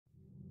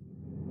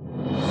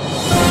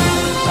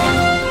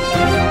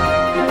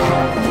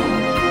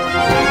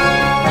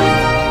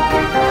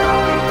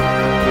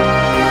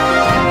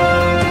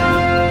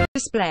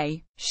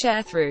Display.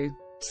 Sharethrough.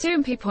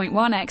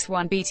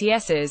 Soompi.1x1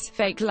 BTS's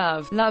Fake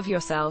Love, Love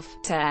Yourself,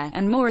 Tear,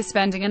 and More is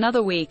spending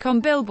another week on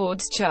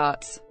Billboard's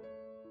charts.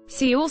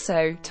 See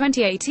also,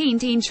 2018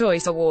 Teen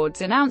Choice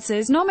Awards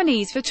announces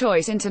nominees for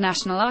Choice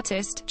International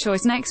Artist,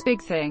 Choice Next Big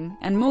Thing,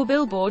 and more.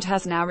 Billboard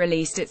has now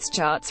released its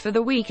charts for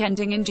the week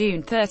ending in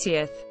June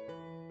 30th.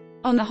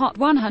 On the Hot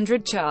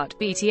 100 chart,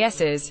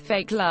 BTS's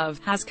Fake Love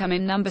has come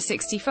in number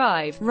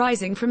 65,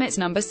 rising from its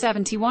number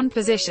 71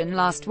 position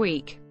last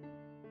week.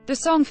 The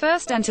song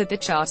first entered the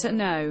chart at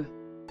No.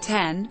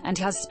 10, and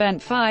has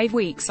spent 5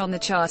 weeks on the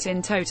chart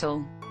in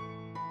total.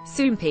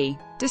 Soompi.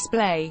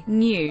 Display.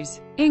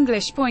 News.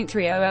 English.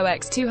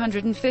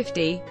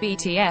 300x250,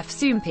 BTF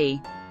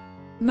Soompi.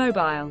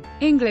 Mobile.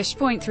 English.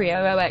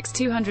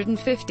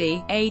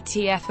 300x250,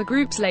 ATF. The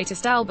group's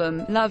latest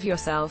album, Love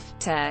Yourself,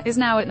 Tear, is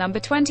now at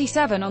number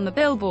 27 on the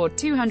Billboard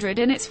 200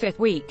 in its 5th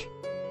week.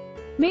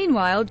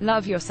 Meanwhile,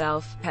 Love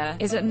Yourself, Tear,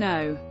 is at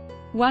No.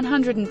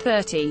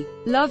 130.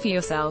 Love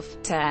Yourself,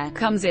 Tear,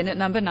 comes in at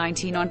number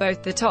 19 on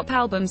both the Top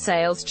Album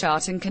Sales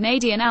chart and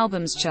Canadian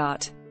Albums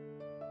chart.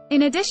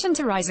 In addition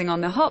to rising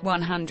on the Hot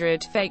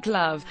 100, Fake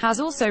Love has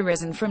also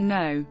risen from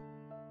No.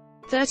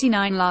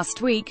 39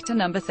 last week to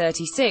number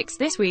 36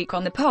 this week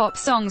on the Pop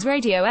Songs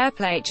Radio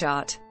Airplay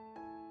chart.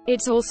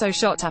 It's also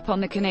shot up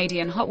on the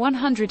Canadian Hot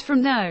 100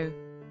 from No.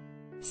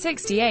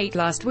 68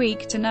 last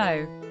week to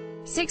No.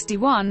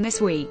 61 this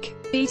week.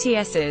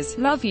 BTS's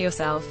Love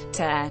Yourself,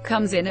 Tear,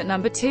 comes in at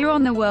number 2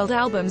 on the World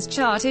Albums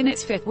chart in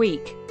its 5th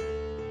week.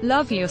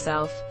 Love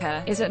Yourself,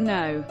 Tear, is at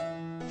No.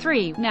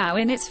 3, now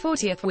in its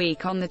 40th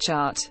week on the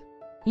chart.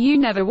 You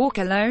Never Walk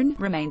Alone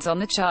remains on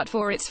the chart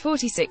for its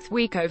 46th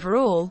week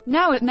overall,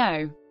 now at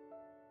No.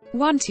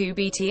 1.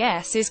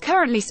 BTS is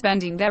currently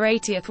spending their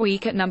 80th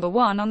week at number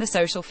 1 on the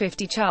Social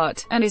 50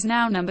 chart, and is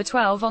now number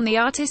 12 on the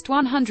Artist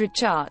 100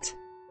 chart.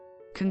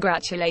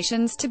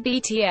 Congratulations to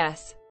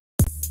BTS.